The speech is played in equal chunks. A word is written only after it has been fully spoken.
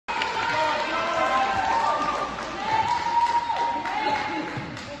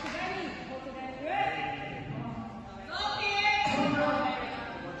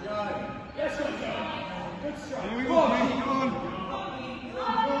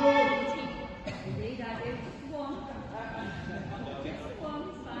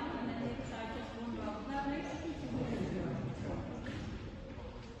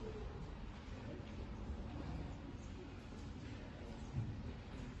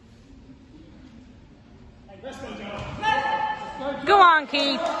Go on,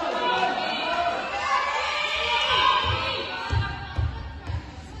 Keith.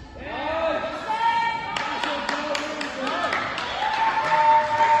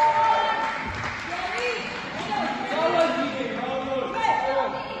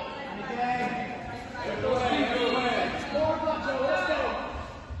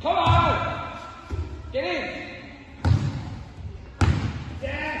 Come on! Get in!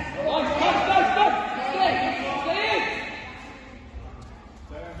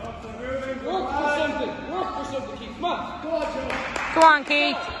 Go on,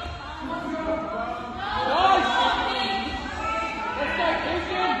 Keith. Nice! Let's start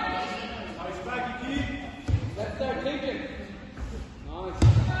kicking! Nice back, Keith. Let's start kicking. Nice.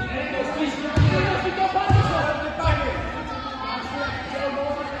 Keep it those feet. Keep those feet. Go back. Get back in.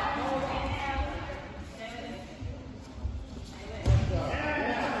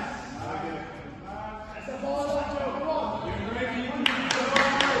 That's the ball, Joe. Come on. You're great, Keith.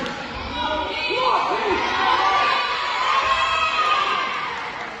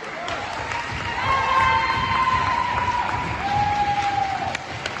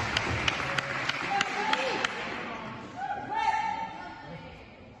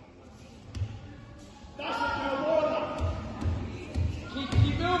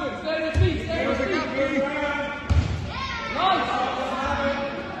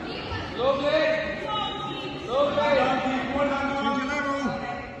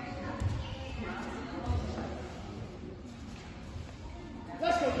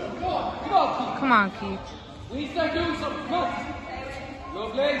 Come on, Keith. We need to start doing something. Come on.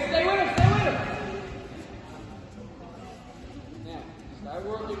 Lovely. Stay with him. Stay with him. Now, start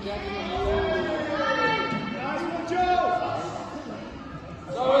working, gentlemen. Nice one, Joe.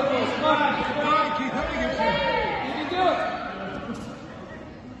 Go with me. Come on. Come on, Keith. Help me get you. You can do it.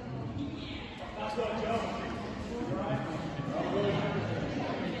 That's what, Joe.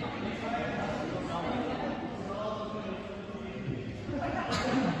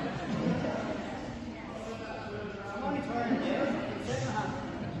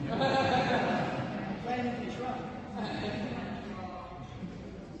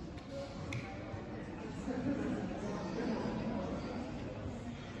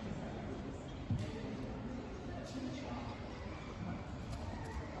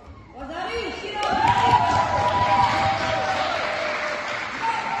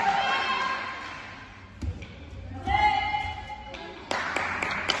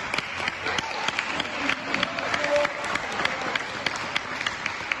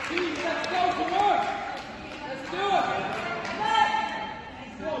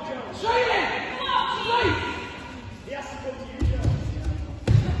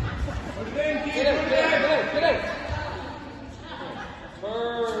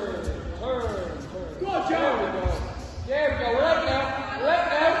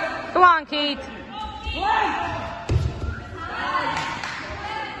 Go on, Keith.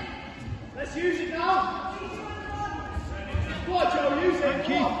 Let's use it now. Go on, Joe, use it.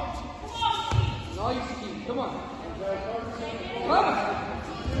 Keith. Nice, Keith. Come on. Come on.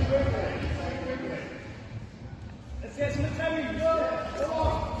 Let's get some attention. Come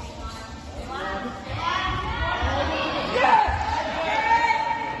on. Yes!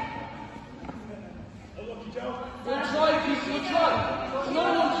 Lucky Joe. Good try, Keith. Good try.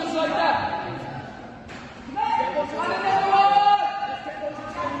 Another one just like that. And another one.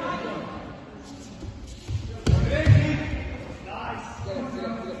 Nice. Get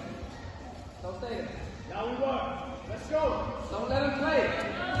it. Don't stay there. Now we work. Let's go. Don't let him play.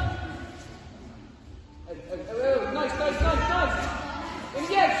 Nice.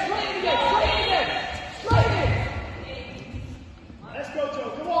 In again. Straight in. Let's go, Joe.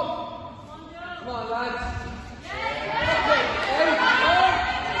 Come on. Come on, lads.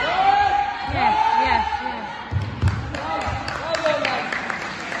 Yes.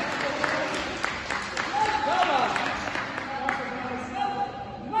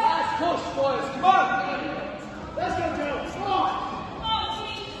 Last push, boys. Come on. Let's go, Joe. Come on.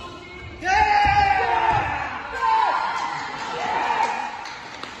 Yeah!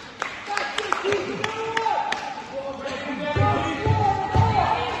 That's it, keep it going.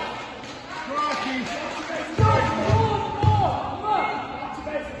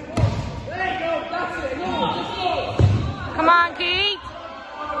 Come on, Keith.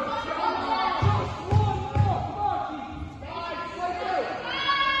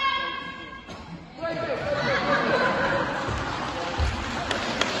 Right there.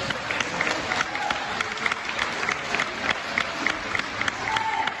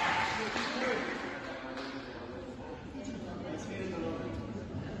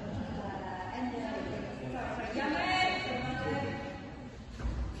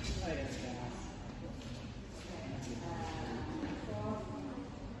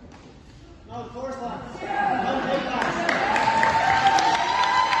 No, the floor's locked.